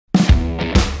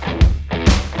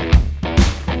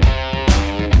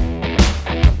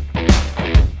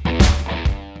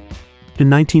In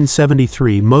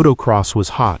 1973, motocross was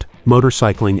hot,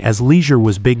 motorcycling as leisure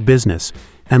was big business,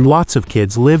 and lots of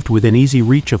kids lived within easy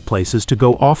reach of places to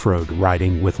go off-road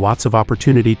riding with lots of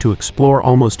opportunity to explore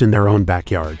almost in their own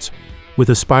backyards.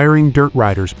 With aspiring dirt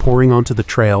riders pouring onto the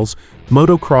trails,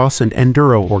 motocross and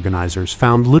enduro organizers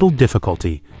found little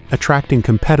difficulty attracting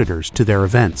competitors to their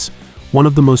events. One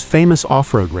of the most famous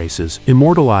off-road races,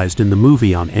 immortalized in the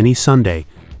movie On Any Sunday,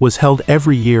 was held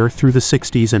every year through the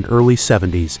 60s and early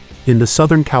 70s in the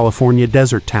Southern California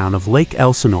desert town of Lake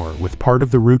Elsinore, with part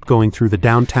of the route going through the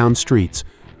downtown streets.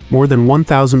 More than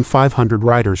 1,500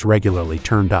 riders regularly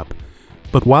turned up.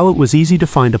 But while it was easy to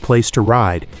find a place to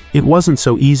ride, it wasn't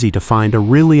so easy to find a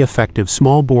really effective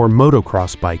small-bore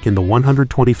motocross bike in the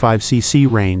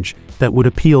 125cc range that would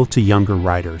appeal to younger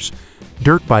riders.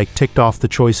 Dirt Bike ticked off the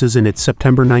choices in its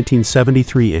September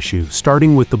 1973 issue,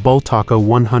 starting with the Bultaco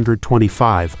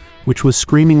 125, which was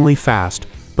screamingly fast,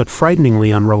 but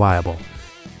frighteningly unreliable.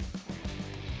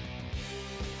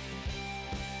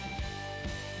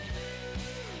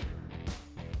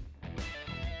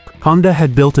 Honda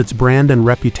had built its brand and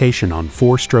reputation on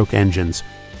four-stroke engines,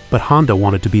 but Honda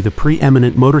wanted to be the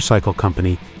preeminent motorcycle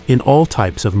company in all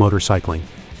types of motorcycling,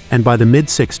 and by the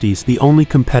mid-60s the only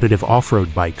competitive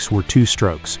off-road bikes were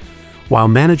two-strokes. While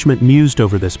management mused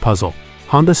over this puzzle,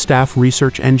 Honda staff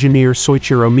research engineer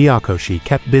Soichiro Miyakoshi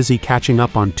kept busy catching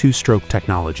up on two-stroke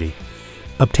technology,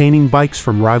 obtaining bikes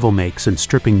from rival makes and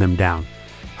stripping them down,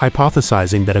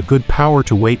 hypothesizing that a good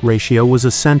power-to-weight ratio was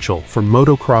essential for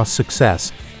motocross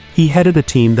success. He headed a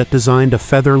team that designed a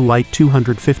feather-light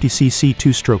 250cc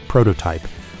two-stroke prototype,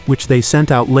 which they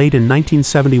sent out late in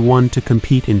 1971 to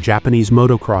compete in Japanese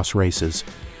motocross races.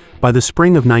 By the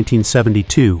spring of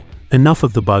 1972, enough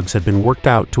of the bugs had been worked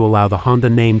out to allow the Honda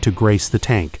name to grace the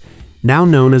tank. Now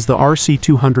known as the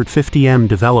RC250M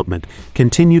development,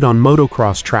 continued on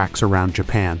motocross tracks around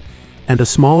Japan, and a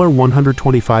smaller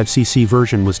 125cc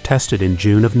version was tested in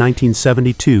June of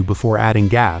 1972 before adding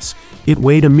gas. It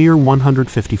weighed a mere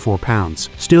 154 pounds.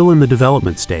 Still in the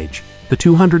development stage, the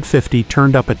 250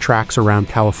 turned up at tracks around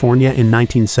California in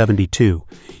 1972.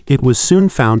 It was soon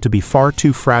found to be far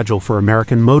too fragile for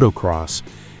American motocross,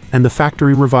 and the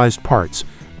factory revised parts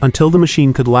until the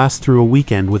machine could last through a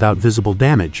weekend without visible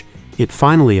damage. It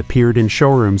finally appeared in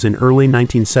showrooms in early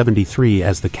 1973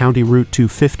 as the County Route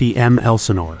 250 M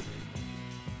Elsinore.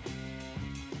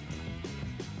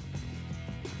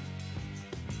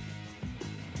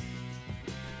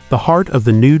 The heart of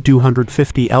the new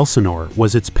 250 Elsinore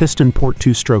was its piston port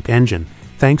two-stroke engine.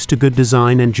 Thanks to good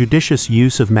design and judicious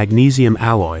use of magnesium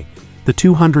alloy, the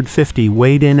 250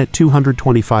 weighed in at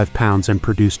 225 pounds and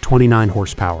produced 29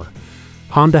 horsepower.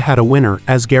 Honda had a winner,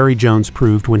 as Gary Jones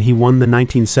proved when he won the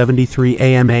 1973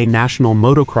 AMA National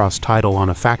Motocross title on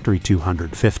a factory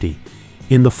 250.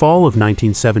 In the fall of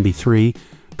 1973,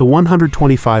 the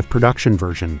 125 production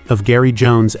version of Gary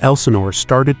Jones' Elsinore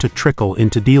started to trickle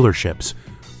into dealerships,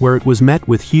 where it was met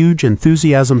with huge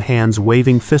enthusiasm, hands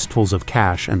waving fistfuls of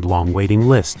cash and long waiting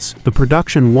lists. The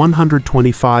production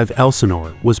 125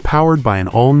 Elsinore was powered by an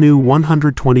all-new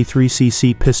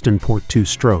 123cc piston port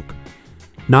two-stroke.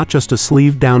 Not just a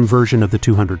sleeved-down version of the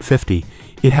 250,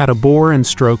 it had a bore and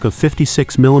stroke of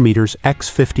 56mm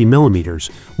x 50mm,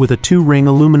 with a two-ring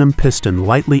aluminum piston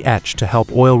lightly etched to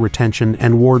help oil retention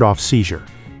and ward off seizure.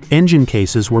 Engine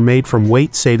cases were made from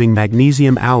weight-saving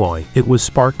magnesium alloy. It was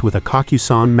sparked with a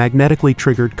Kokusan magnetically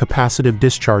triggered capacitive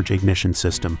discharge ignition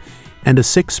system, and a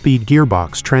 6-speed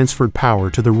gearbox transferred power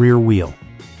to the rear wheel.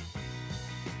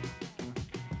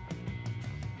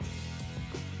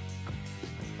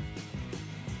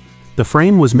 The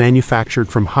frame was manufactured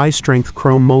from high-strength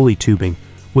chrome moly tubing,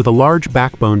 with a large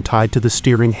backbone tied to the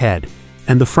steering head,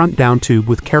 and the front down tube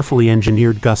with carefully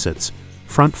engineered gussets.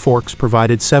 Front forks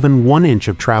provided 7 1-inch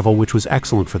of travel, which was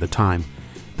excellent for the time.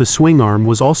 The swing arm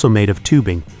was also made of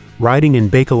tubing, riding in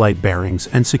Bakelite bearings,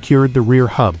 and secured the rear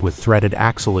hub with threaded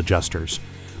axle adjusters.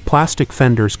 Plastic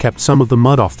fenders kept some of the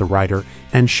mud off the rider,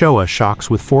 and Showa shocks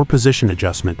with 4-position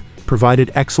adjustment provided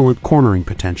excellent cornering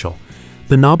potential.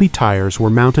 The knobby tires were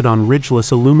mounted on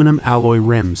ridgeless aluminum alloy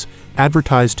rims,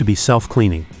 advertised to be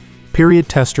self-cleaning. Period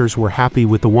testers were happy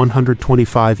with the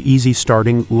 125 easy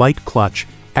starting, light clutch,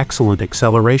 excellent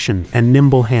acceleration, and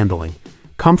nimble handling.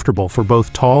 Comfortable for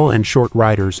both tall and short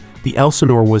riders, the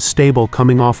Elsinore was stable,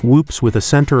 coming off whoops with a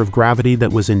center of gravity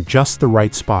that was in just the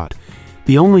right spot.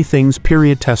 The only things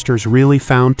period testers really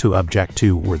found to object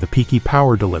to were the peaky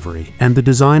power delivery and the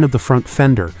design of the front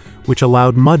fender, which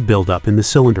allowed mud buildup in the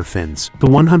cylinder fins. The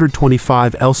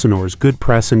 125 Elsinore's good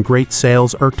press and great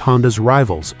sales irked Honda's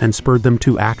rivals and spurred them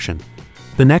to action.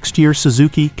 The next year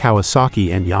Suzuki,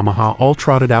 Kawasaki and Yamaha all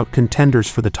trotted out contenders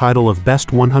for the title of Best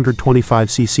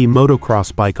 125cc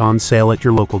motocross bike on sale at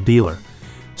your local dealer.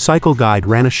 Cycle Guide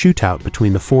ran a shootout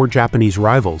between the four Japanese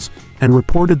rivals and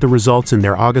reported the results in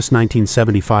their August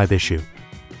 1975 issue.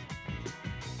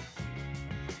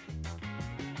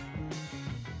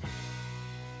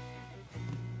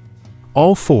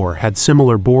 All four had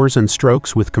similar bores and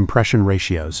strokes with compression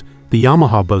ratios. The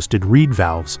Yamaha boasted reed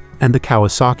valves, and the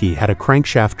Kawasaki had a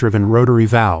crankshaft-driven rotary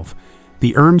valve.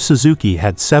 The Suzuki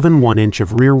had 7 1-inch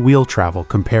of rear wheel travel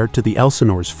compared to the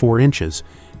Elsinore's 4 inches,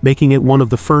 making it one of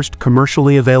the first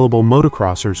commercially available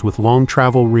motocrossers with long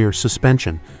travel rear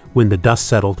suspension. When the dust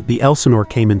settled, the Elsinore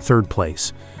came in third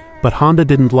place. But Honda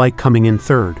didn't like coming in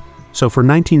third, so for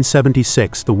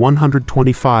 1976 the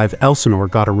 125 Elsinore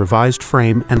got a revised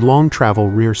frame and long travel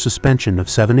rear suspension of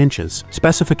 7 inches.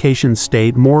 Specifications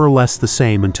stayed more or less the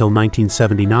same until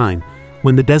 1979,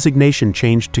 when the designation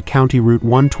changed to County Route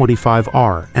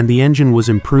 125R and the engine was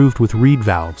improved with reed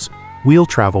valves. Wheel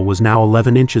travel was now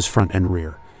 11 inches front and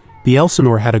rear. The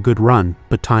Elsinore had a good run,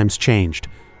 but times changed.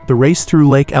 The race through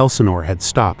Lake Elsinore had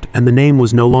stopped and the name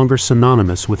was no longer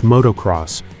synonymous with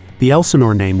motocross. The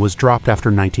Elsinore name was dropped after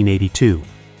 1982.